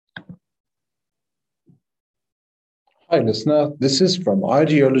Hi, listener. This is From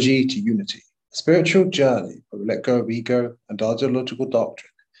Ideology to Unity, a spiritual journey where we let go of ego and ideological doctrine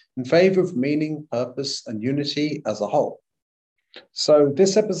in favor of meaning, purpose, and unity as a whole. So,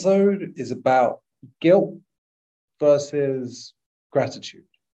 this episode is about guilt versus gratitude.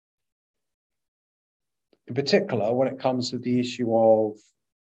 In particular, when it comes to the issue of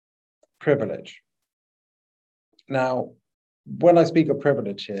privilege. Now, when I speak of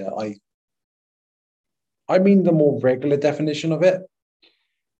privilege here, I mean the more regular definition of it,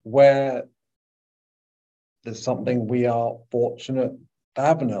 where there's something we are fortunate to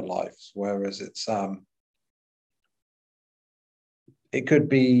have in our lives, whereas it could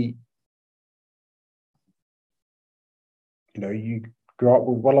be, you grew up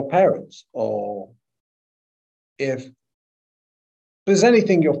with well-off parents, or if there's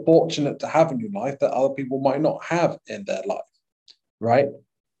anything you're fortunate to have in your life that other people might not have in their life, right?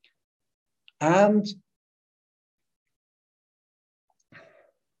 And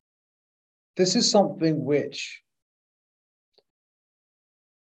this is something which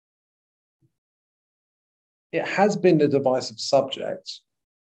it has been a divisive subject,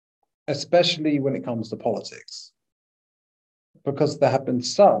 especially when it comes to politics, because there have been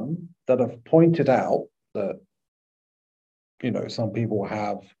some that have pointed out that, some people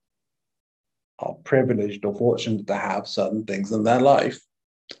are privileged or fortunate to have certain things in their life.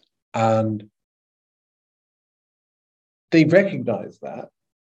 And they recognize that.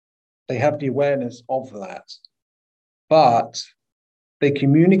 They have the awareness of that. But they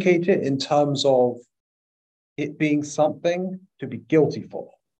communicate it in terms of it being something to be guilty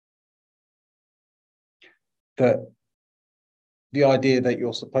for. That the idea that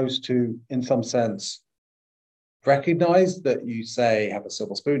you're supposed to, in some sense, recognize that you say have a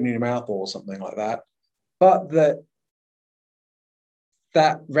silver spoon in your mouth or something like that, but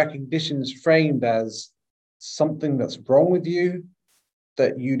that recognition is framed as something that's wrong with you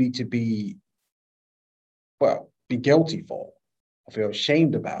that you need to be guilty for, or feel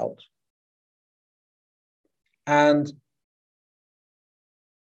ashamed about. And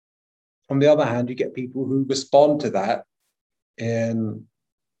on the other hand, you get people who respond to that in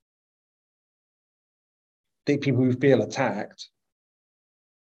people who feel attacked.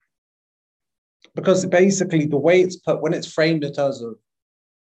 Because basically the way it's put, when it's framed in terms of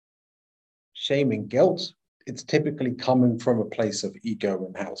shame and guilt, it's typically coming from a place of ego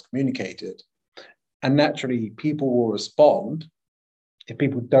and how it's communicated. And naturally, people will respond. If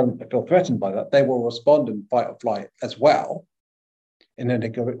people don't feel threatened by that, they will respond in fight or flight as well in an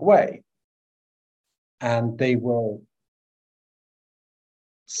egoic way. And they will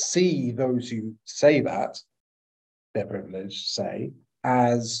see those who say that, their privilege, say,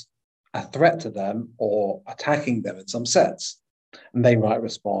 as a threat to them or attacking them in some sense. And they might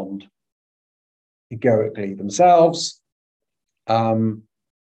respond egoically themselves. And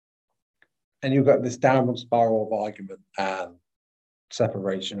you've got this downward spiral of argument and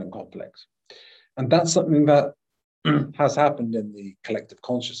separation and conflict. And that's something that has happened in the collective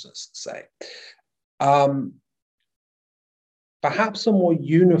consciousness, say. Perhaps a more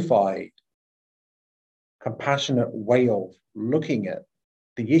unified, compassionate way of looking at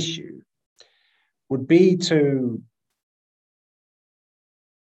the issue would be to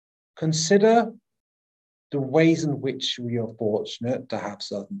consider the ways in which we are fortunate to have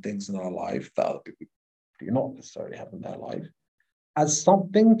certain things in our life that other people do not necessarily have in their life as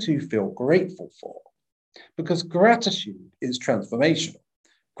something to feel grateful for. Because gratitude is transformational.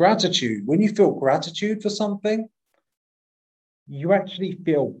 Gratitude, when you feel gratitude for something, you actually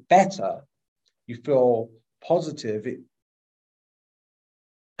feel better, you feel positive,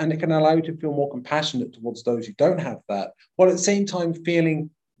 and it can allow you to feel more compassionate towards those who don't have that, while at the same time feeling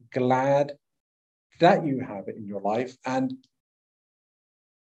glad that you have it in your life and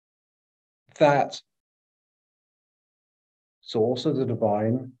that source of the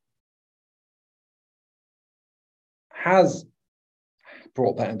divine has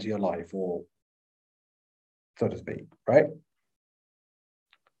brought that into your life, or so to speak, right?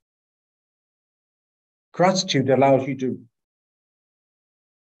 Gratitude allows you to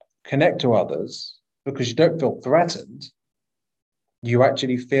connect to others because you don't feel threatened. You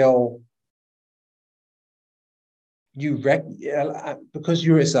actually feel because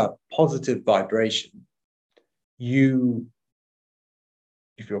it's a positive vibration, you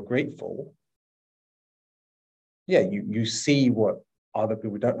feel grateful. Yeah, you see what other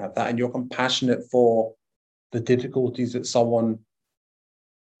people don't have that, and you're compassionate for the difficulties that someone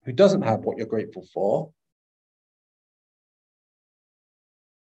who doesn't have what you're grateful for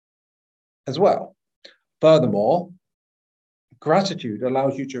as well. Furthermore, gratitude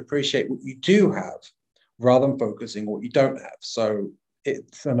allows you to appreciate what you do have rather than focusing on what you don't have. So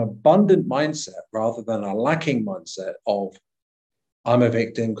it's an abundant mindset rather than a lacking mindset of I'm a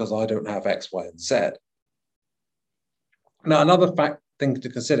victim because I don't have X, Y, and Z. Now, another thing to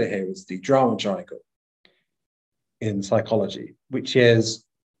consider here is the drama triangle in psychology, which is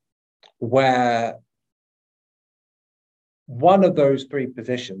where one of those three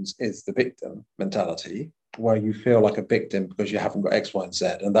positions is the victim mentality, where you feel like a victim because you haven't got X, Y, and Z,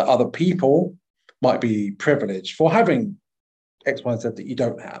 and that other people might be privileged for having X, Y, and Z that you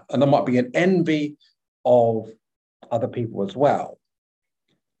don't have. And there might be an envy of other people as well.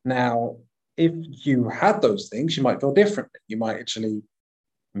 Now, if you had those things, you might feel differently. You might actually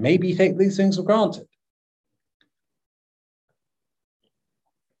maybe take these things for granted.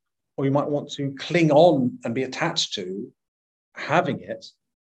 Or you might want to cling on and be attached to having it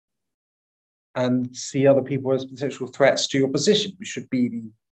and see other people as potential threats to your position, which should be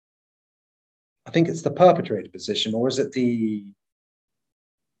the, I think it's the perpetrator position, or is it the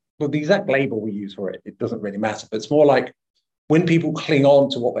exact label we use for it, it doesn't really matter, but it's more like when people cling on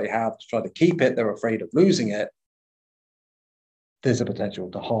to what they have to try to keep it, they're afraid of losing it. There's a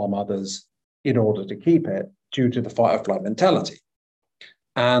potential to harm others in order to keep it due to the fight or flight mentality.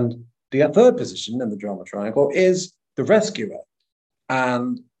 And the third position in the drama triangle is the rescuer.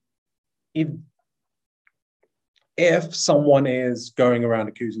 And if someone is going around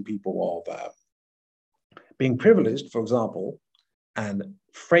accusing people of being privileged, for example, and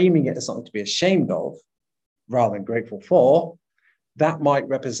framing it as something to be ashamed of rather than grateful for, that might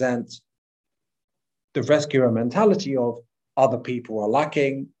represent the rescuer mentality of other people are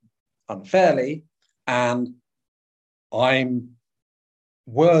lacking unfairly, and I'm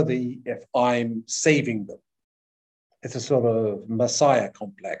worthy if I'm saving them. It's a sort of messiah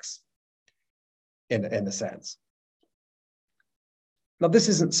complex in a sense. Now, this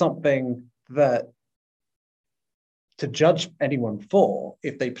isn't something that to judge anyone for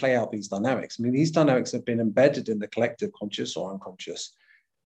if they play out these dynamics. I mean, these dynamics have been embedded in the collective conscious or unconscious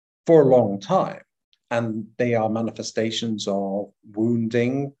for a long time, and they are manifestations of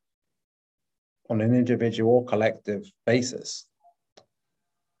wounding on an individual collective basis,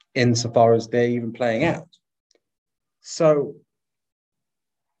 insofar as they're even playing out. So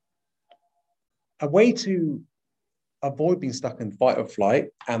a way to avoid being stuck in fight or flight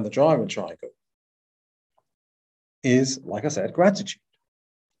and the drama triangle is, like I said, gratitude.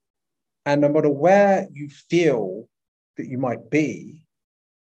 And no matter where you feel that you might be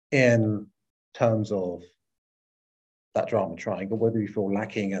in terms of that drama triangle, whether you feel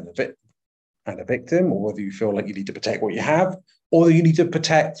lacking and a victim, or whether you feel like you need to protect what you have, or that you need to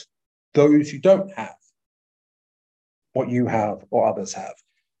protect those you don't have, what you have or others have.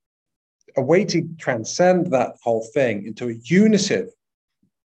 A way to transcend that whole thing into a unitive,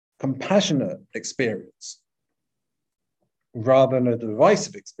 compassionate experience rather than a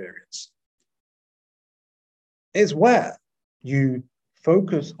divisive experience is where you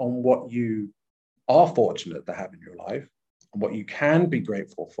focus on what you are fortunate to have in your life and what you can be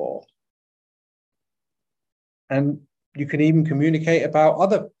grateful for. And you can even communicate about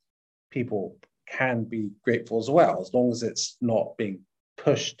other people can be grateful as well, as long as it's not being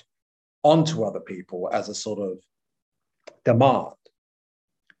pushed onto other people as a sort of demand.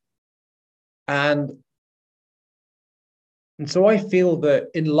 And so I feel that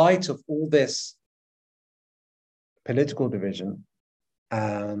in light of all this political division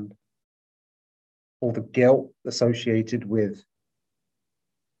and all the guilt associated with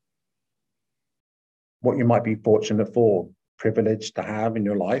what you might be fortunate for, privileged to have in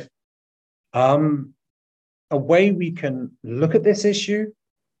your life, a way we can look at this issue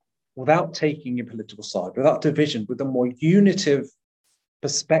without taking a political side, without division, with a more unitive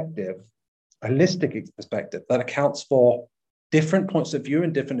perspective, a holistic perspective that accounts for different points of view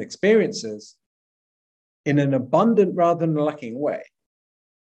and different experiences in an abundant rather than lacking way,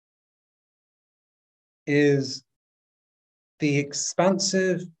 is the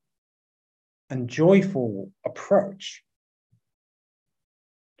expansive and joyful approach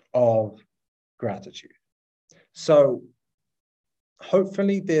of gratitude. So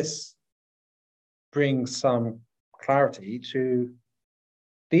hopefully this brings some clarity to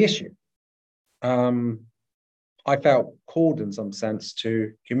the issue. I felt called in some sense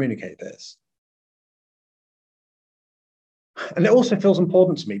to communicate this. And it also feels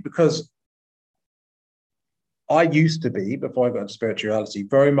important to me because I used to be, before I got into spirituality,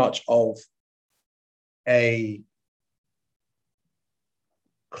 very much of a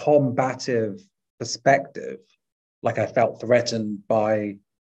combative perspective. Like I felt threatened by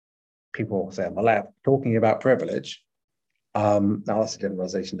people, say on my left, talking about privilege. Now that's a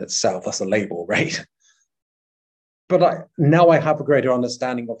generalization itself, that's a label, right? but now I have a greater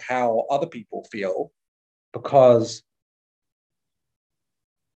understanding of how other people feel, because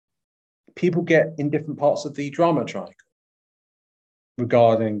people get in different parts of the drama triangle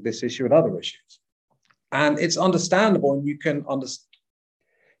regarding this issue and other issues. And it's understandable, and you can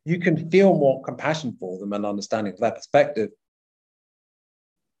feel more compassion for them and understanding of their perspective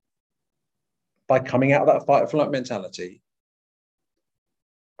by coming out of that fight or flight mentality.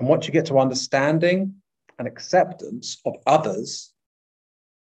 And once you get to understanding and acceptance of others,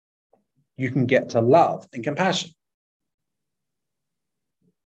 you can get to love and compassion.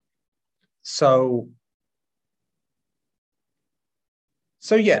 So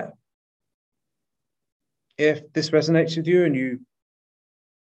yeah, if this resonates with you and you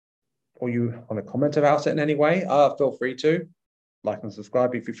want to comment about it in any way, feel free to like and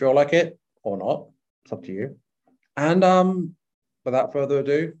subscribe if you feel like it, or not. It's up to you. And without further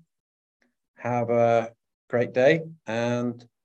ado, have a great day, and